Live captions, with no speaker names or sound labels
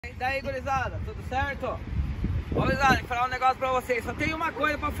E daí, gurizada, tudo certo? Gurizada, vou falar um negócio pra vocês. Só tem uma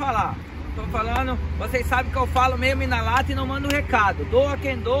coisa pra falar. Tô falando, vocês sabem que eu falo mesmo na lata e não mando recado. Doa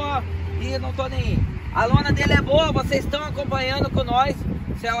quem doa e não tô nem aí. A lona dele é boa, vocês estão acompanhando com nós.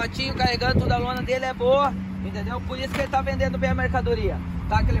 Serrotinho carregando tudo, a lona dele é boa, entendeu? Por isso que ele tá vendendo bem a mercadoria.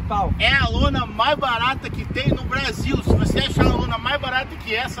 Tá aquele pau. É a lona mais barata que tem no Brasil. Se você achar a lona mais barata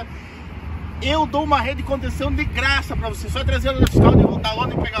que essa, eu dou uma rede de contenção de graça pra você. Só trazer ela no fiscal, derrotar a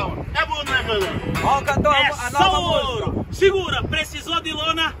lona e pegar a lona. É bom, né, Fernando? Ó o cantor, É a só nova ouro. música. Segura, precisou de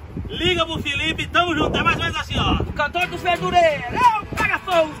lona, liga pro Felipe, tamo junto. É mais ou menos assim, ó. O cantor dos verdureiros. É o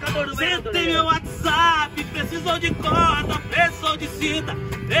paga-fogo, o cantor dos Você tem verdureiros. meu WhatsApp, precisou de corda, precisou de cinta,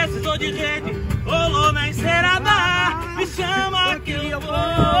 precisou de rede, ô lona encerada, me chama que eu vou.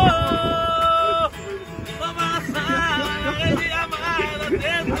 Vou passar na rede amarela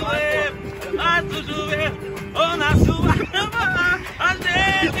dentro do erro, mas do joelho ou na sua cama, a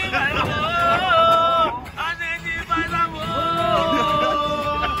gente vai amor, a gente faz amor.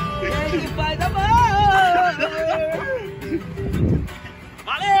 Ele faz amor.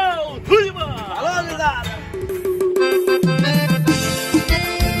 Valeu, tudo de bom! Alô, gurizada.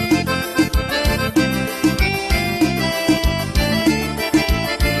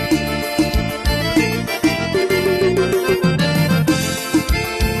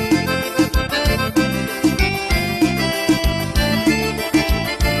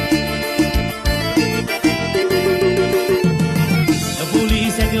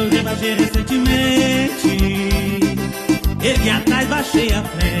 Recentemente, ergui atrás, baixei a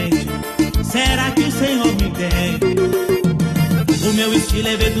frente. Será que o Senhor me entende? O meu estilo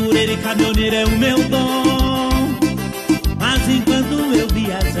é verdureiro e caminhoneiro é o meu dom. Mas enquanto eu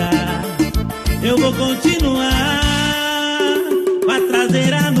viajar, eu vou continuar com a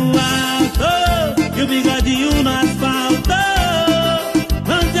traseira no alto e o bigodinho no asfalto.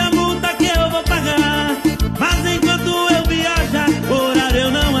 Ante a multa que eu vou pagar, mas enquanto eu viajar, horário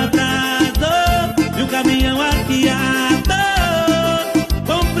eu não atraso. E o caminhão arqueado,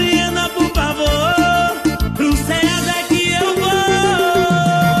 compreenda por favor, pro Ceas é que eu vou.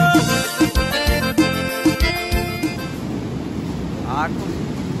 Arco.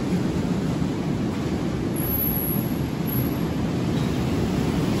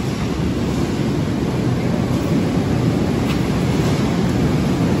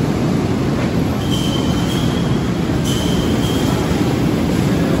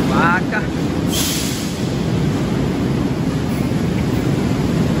 Vaca.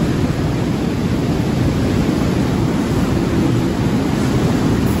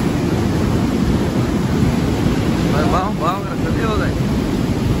 Mas vamos, graças a Deus, velho.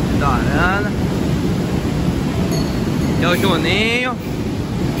 Darana. É o Juninho.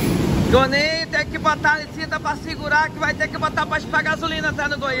 Juninho tem que botar a licita pra segurar, que vai ter que botar pra gasolina até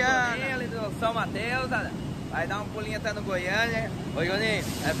no Goiânia. Ali do São Mateus, vai dar um pulinho até no Goiânia. Ô Juninho,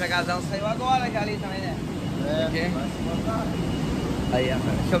 a pegazão saiu agora já ali também, né? É, Ok. vai se botar. Aí, ó,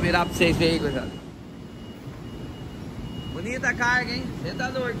 deixa eu virar pra vocês verem, gurizada. Bonita a carga, hein? Você tá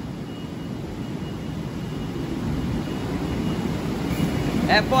doido.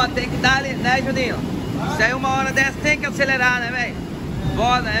 É, pô, tem que dar ali, né, Juninho? Se aí uma hora dessa tem que acelerar, né, velho?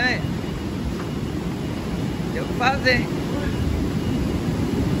 Foda, né, velho? Tem o que fazer.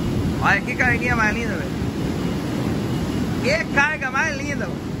 Olha que carguinha mais linda, velho. Que carga mais linda,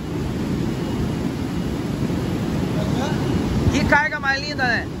 mano. Que carga mais linda,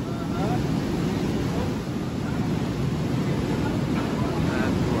 né?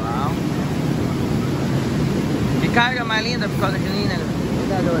 Atual. Que carga mais linda por causa da Juninho, né?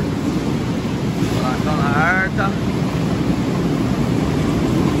 Coloca na harta.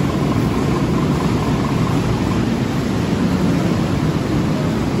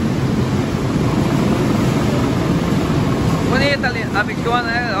 Bonita ali, a bichona,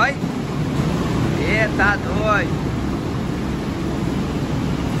 né? Olha. Eita, doido.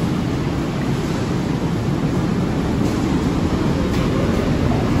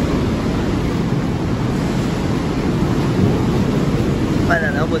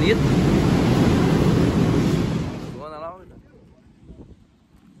 Bananão bonito. Dona lá,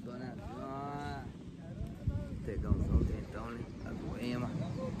 dona. Tegãozão, tentão ali. A doema.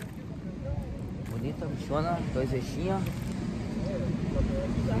 Bonita, bichona. 2 eixinhos.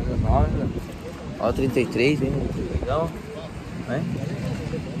 9. Ó, o 33, hein? Legal. Né?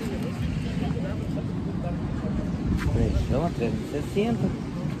 Chama 360.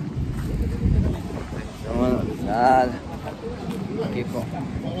 Chama nada. Aqui com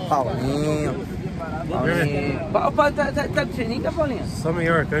Paulinho. Paulinho. Tá de Sininho, tá, Paulinho? São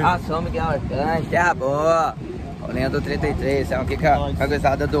Miguel Arcanjo. Ah, São Miguel Arcanjo, terra boa. O Lenha do 33, estamos aqui com a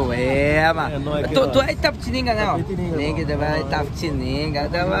gurizada do Ema. Tu é de Itapetininga, não? Ninguém de Itapetininga,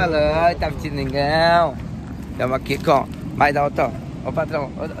 dá valor, Itapetiningão. Estamos aqui com... Mas dá outro. Ô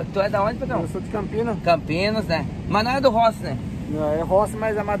patrão, tu é da onde, patrão? Eu sou de Campinas. Campinas, né? Mas não é do Rossi, né? Não, é Rossi,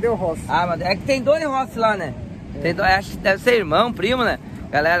 mas é Amadeu Rossi. Ah, mas é que tem dois Rossi lá, né? Tem dois, acho que deve ser irmão, primo, né?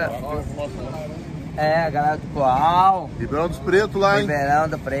 Galera... É, a galera do Coal. Ribeirão dos Pretos lá, hein? Ribeirão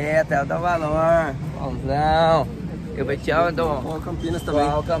do Preto, é o do Valor. Pauzão. Eu vou te chamar do... Campinas também.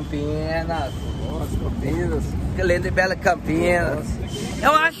 Coal Campinas. Nossa, Campinas. Que linda e bela Campinas.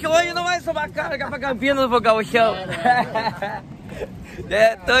 Eu acho que hoje não vai sobrar carga pra Campinas pro gauchão.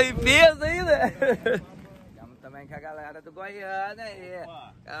 É, tô em peso ainda. Estamos também com a galera do Goiânia aí.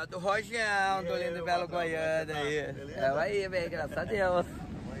 Galera do Rojão, do lindo e belo Goiânia aí. É aí, velho, graças a Deus.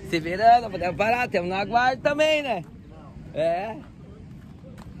 Se virando, podemos parar, temos no aguardo também, né? É.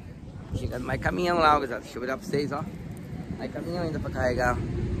 Chegando mais caminhando lá, gurizada. Deixa eu virar pra vocês, ó. Mais caminhando ainda pra carregar.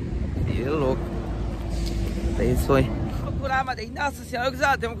 E louco. É isso aí. Vou procurar, mas daí, nossa senhora,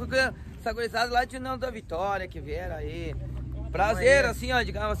 gurizada, temos que procurar essa gurizada lá de Não da Vitória, que vieram aí. Prazer, assim, ó,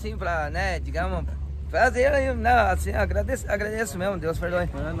 digamos assim, pra, né, digamos, prazer aí, não, assim, agradeço mesmo, Deus perdoe.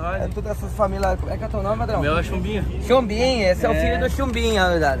 É nóis. É todas essas famílias, como é que é teu nome, padrão? Meu é Chumbinho. Chumbinho, esse é o filho do Chumbinho, ó,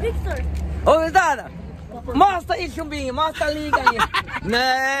 gurizada. Victor. Ô, gurizada, mostra aí, Chumbinho, mostra a liga aí.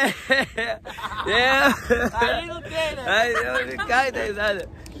 Né? Aí não tem, né? Aí eu cai, tá risada.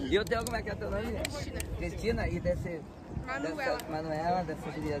 E o teu, como é que é teu nome? Cristina, e desse... Manuela, dessa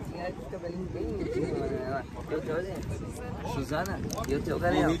guriazinha, esse cabelinho bem lindo, Manuela. E o teu, né? Susana? E o teu,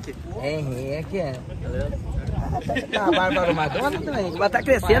 galera? Henrique. Tá uma barba arrumadona também. Mas tá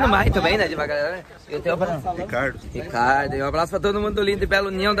crescendo mais também, né, devagar, né? E o teu, Ricardo. Ricardo. E um abraço pra todo mundo do lindo e belo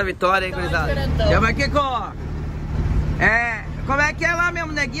União da Vitória, hein, gurizada. Chama aqui com... como é que é lá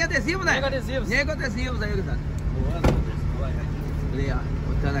mesmo? Neguinho adesivo, né? Nego adesivos. Nego adesivos aí, gurizada. Ali, ó.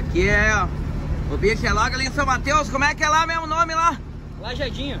 Botando aqui, ó. O bicho é logo ali em São Mateus. Como é que é lá mesmo o nome lá?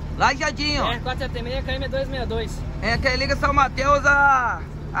 Lajadinho. Lajadinho. É, 476, KM 262. É, que liga São Mateus a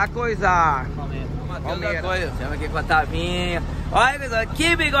coisa. Palmeiras. Estamos aqui com a Tavinha. Olha, pessoal,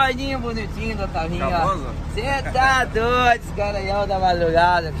 que bigodinho bonitinho da Tavinha. Você tá doido, esse garanhão da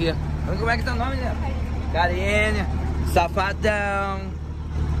madrugada aqui. Como é que tá o nome, né? Karine, Safadão,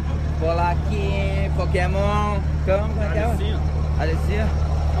 Polaquinho, Pokémon. Como é que é? Alicia.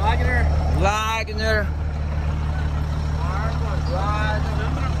 Wagner.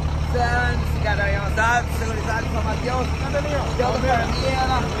 Santos, Garanhão, Davi, Segurizado, São Mateus. Teu do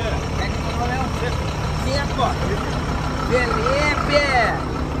Carmina. Como é que tá o nome? Felipe.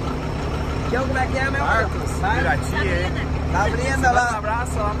 Teu, como é que é, meu? Marcos, Irati aí. Sabrina lá. Um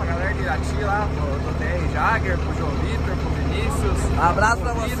abraço lá pra galera de Irati lá, pro DR Jagger, pro João Vitor, pro Vinícius. Abraço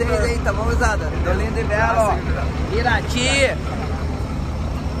pra vocês aí, tá bom, gurizada? Do lindo e belo, ó. Irati.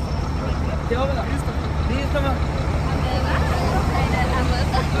 Cristo, mano.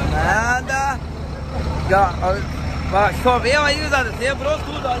 Nada. Ó, choveu aí, gurizada. Quebrou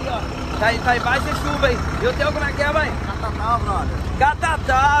tudo aí, ó. Tá embaixo de chuva aí. E o teu como é que é, mãe? Catatal, brother.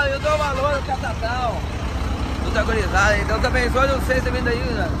 Catatal, eu dou valor ao Catatal. Tudo agorizado aí. Deus abençoe vocês vindo aí,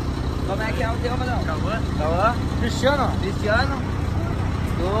 gurizada. Como é que é o teu, mano? Cauã. Cristiano.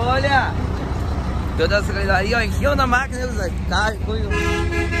 Olha. Toda essa coisa aí, ó. Encheu na máquina, gurizada. Tá,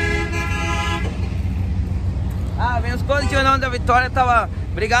 Ah, vem os coisas de União da Vitória, tava...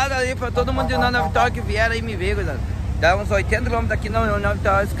 Obrigado ali pra todo mundo de União da Vitória que vieram aí me ver, gurizada. Dá uns 80 km daqui na União da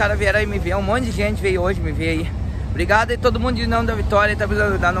Vitória, os caras vieram aí me ver. Um monte de gente veio hoje me ver aí. Obrigado aí todo mundo de União da Vitória, tá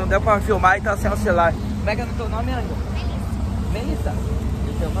precisando ajudar. Não deu pra filmar e tá sem o celular. Como é que é o teu nome, Ângelo? Melissa. E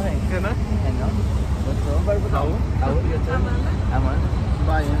o teu nome? Renan. Raul. Amanda.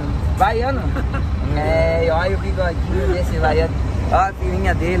 Baiano. É, e olha o bigodinho desse baiano. Olha a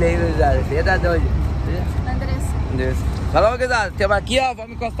filhinha dele aí, gurizada. Você tá doido. Andressa. Falou, gurizada. Temos aqui, ó.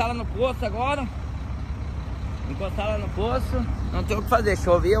 Vamos encostar lá no poço agora. Encostar lá no poço. Não tem o que fazer.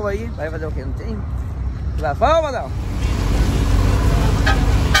 Choveu aí. Vai fazer o que? Não tem? Vai, vamos, Madão.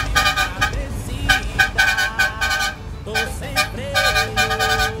 Tô sem freio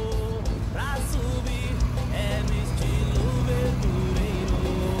pra subir, é no estilo aventureiro.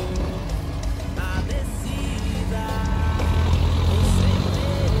 Na descida, tô sem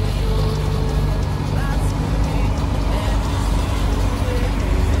freio pra subir, é no estilo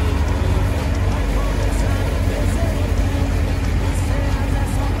aventureiro. Vai começar a crescer, você é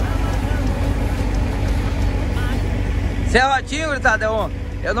só pra Serrotinho, gurizada,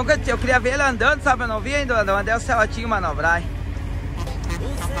 eu nunca eu queria ver ele andando, sabe? Eu não vi ainda, eu andei o Serrotinho manobrar.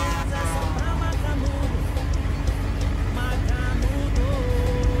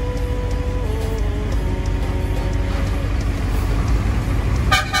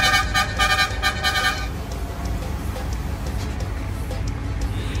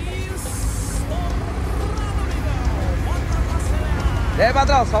 aí,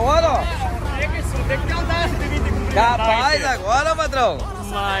 patrão, só ouro? Tem que ter audácia de vir de Capaz agora, patrão.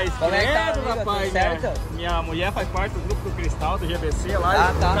 Mas, como é que tá, credo, amiga? rapaz, Tudo certo? minha mulher faz parte do grupo do Cristal, do GBC lá.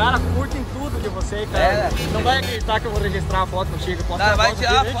 Ah, e tá. os caras curtem tudo de você, cara. É, né? Não vai acreditar que eu vou registrar a foto contigo. Não, vai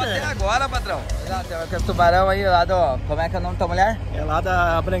tirar a foto até agora, patrão. Tem aquele tubarão aí lá do... Como é que é o nome da tua mulher? É lá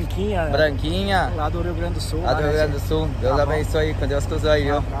da Branquinha, né? Branquinha. Lá do Rio Grande do Sul. Lá do Rio Grande do Sul. Deus abençoe aí, com Deus cruzou aí,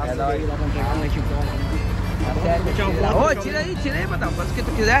 viu? É nóis. Ô, tira aí, patrão. Quantos que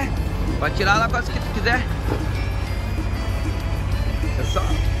tu quiser. Pode tirar lá quantos que tu quiser. É só...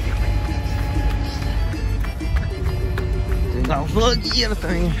 Tem um vlogueiro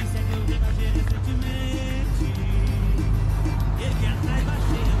também.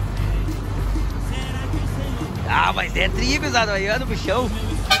 Ah, mas é trigo, zadoiano pro chão.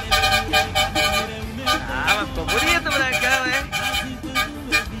 Ah, mas ficou bonito o brancão, hein?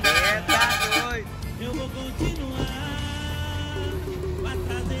 É, tá doido. Eu vou continuar a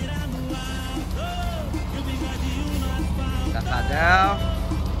traseira no alto e o bigodinho no asfalto. Safadão.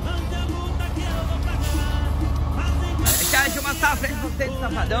 Ante a multa que eu vou pagar. Deixa eu mostrar a frente pra vocês do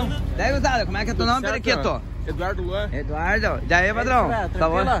Safadão. Daí, Guzada, como é que é teu nome, Periquito? Eduardo Luan. Eduardo. E daí, padrão? Tá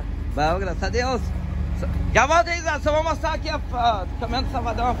bom? Bom, graças a Deus. Já volto aí, Zé. Só vou mostrar aqui o caminhão do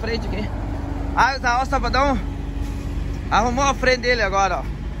Safadão à frente aqui. Ah, o Safadão arrumou a frente dele agora, ó.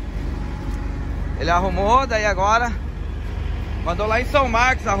 Ele arrumou, daí agora mandou lá em São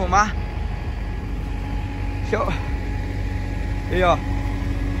Marcos arrumar. Show. E ó,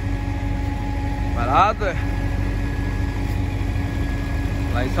 parado.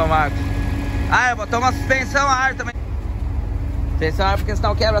 Lá em São Marcos. Ah, eu botou uma suspensão a ar também. Suspensão a ar porque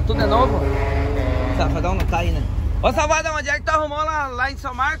senão quebra tudo de novo. O Safadão não tá aí, né? Ô, Safadão, onde é que tu arrumou lá em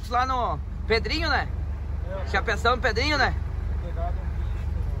São Marcos? Lá no Pedrinho, né? Chapeção no Pedrinho, né?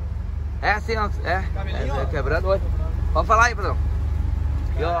 É assim, ó. É quebrando hoje. Pode falar aí, Pedrão.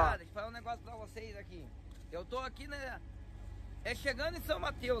 Deixa eu falar um negócio pra vocês aqui. Eu tô aqui, né? É chegando em São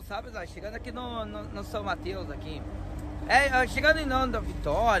Mateus, sabe, Zé? Chegando aqui no São Mateus aqui. É, chegando em União da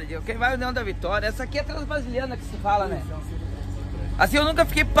Vitória. Quem vai em União da Vitória? Essa aqui é a Transbrasiliana que se fala, né? Assim, eu nunca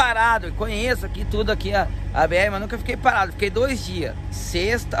fiquei parado. Eu conheço aqui tudo aqui, a BR, mas nunca fiquei parado. Fiquei 2 dias.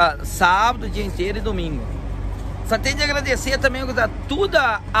 Sábado, dia inteiro e domingo. Só tenho de agradecer também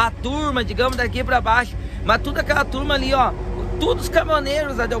toda a turma, digamos, daqui pra baixo. Mas toda aquela turma ali, ó. Todos os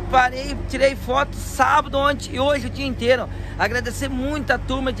caminhoneiros, eu parei, tirei foto sábado, ontem e hoje o dia inteiro. Agradecer muito a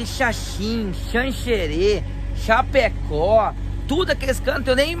turma de Xaxim, Xanxerê, Chapecó, tudo aqueles cantos.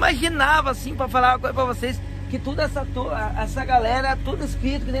 Eu nem imaginava, assim, pra falar uma coisa pra vocês, que toda essa galera é tudo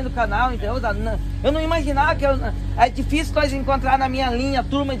inscrito que nem do canal, entendeu? Eu não imaginava que é difícil nós encontrar na minha linha a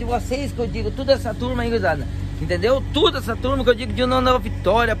turma de vocês, que eu digo, toda essa turma aí, gurizada. Entendeu? Toda essa turma que eu digo de União da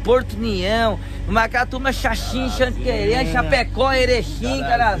Vitória, Porto União, aquela turma Xaxim, Xanquerê, Chapecó, Erechim,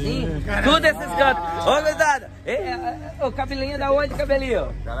 Carazinho, tudo esses cantos. Ô, gurizada, o cabelinho da onde, cabelinho?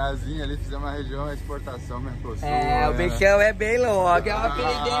 Carazinho ali, fizemos uma região de exportação, Mercosul. É, o bichão é bem louco, é uma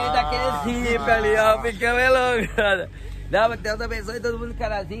apelidinha daquele zip ali, ó, o bichão é louco, cara. Não, Deus abençoe todo mundo,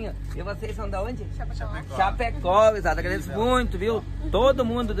 Carazinho. E vocês são da onde? Chapecó. Chapecó, exato, agradeço muito, viu? Todo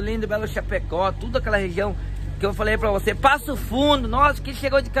mundo do lindo e belo Chapecó, toda aquela região que eu falei pra você, Passo Fundo, nossa, que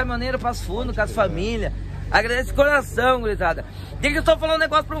chegou de caminhoneiro Passo Fundo com as famílias. Agradeço de coração, gurizada. Deixa eu só falar um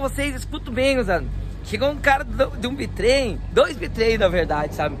negócio pra vocês, escuta bem, gurizada. Chegou um cara de um bitrem, 2 bitrem na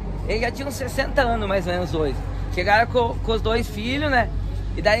verdade, sabe? Eles já tinham 60 anos, mais ou menos, 2. Chegaram com os 2 filhos, né?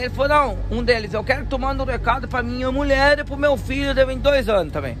 E daí ele falou, não, um deles, eu quero que tu manda um recado pra minha mulher e pro meu filho de 22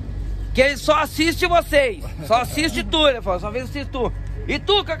 anos também. Que ele só assiste vocês, só assiste tu, ele falou, só vê assiste tu. E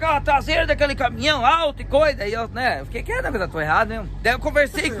tu com aquela traseira daquele caminhão alto e coisa, e eu, né, fiquei que na verdade, tô errado mesmo. Daí eu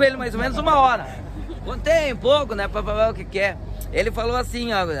conversei com ele mais ou menos 1 hora. Contei um pouco, né, pra falar o que é. Ele falou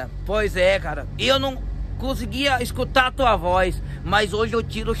assim, ó, pois é, cara, eu não conseguia escutar a tua voz, mas hoje eu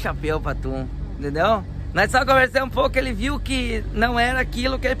tiro o chapéu pra tu, entendeu? Nós só conversamos um pouco, ele viu que não era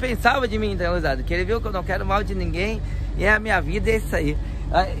aquilo que ele pensava de mim, entendeu, Zé? Que ele viu que eu não quero mal de ninguém, e a minha vida é isso aí.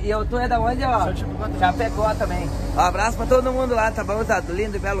 E tu é da onde, ó? Chapecó também. Um abraço pra todo mundo lá, tá bom, Zé? Do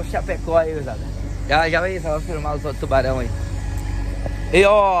lindo e belo Chapecó aí, Zé. Já veio, só vou filmar os outros tubarão aí. E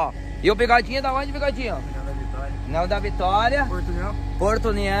ó, e o bigodinho é da onde, bigodinho? Não da Vitória. Não da Vitória. Porto União. Porto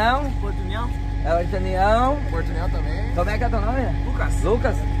União. Porto União. É Porto União. Porto União também. Como é que é teu nome? Lucas.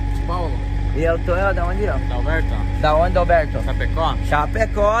 Lucas. Paulo. E eu tô da onde, ó? Da Alberto. Da onde, Alberto? Chapecó.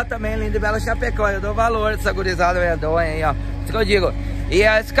 Chapecó também, lindo e belo Chapecó. Eu dou valor dessa gurizada medonha aí, ó. Isso que eu digo. E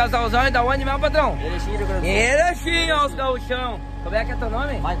esse casalzão é da onde mesmo, patrão? Erechim, ó, os gauchão. Como é que é teu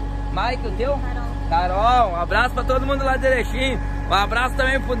nome? Mike, o teu? Carol. Um abraço pra todo mundo lá de Erechim. Um abraço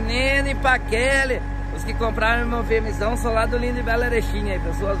também pro Nene e pra Kelly. Os que compraram meu VMzão são lá do Lindo e Belo Erechim aí,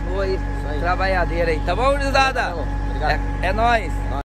 pessoas boas aí, trabalhadeiras aí. Tá bom, gurizada? Obrigado. É nóis.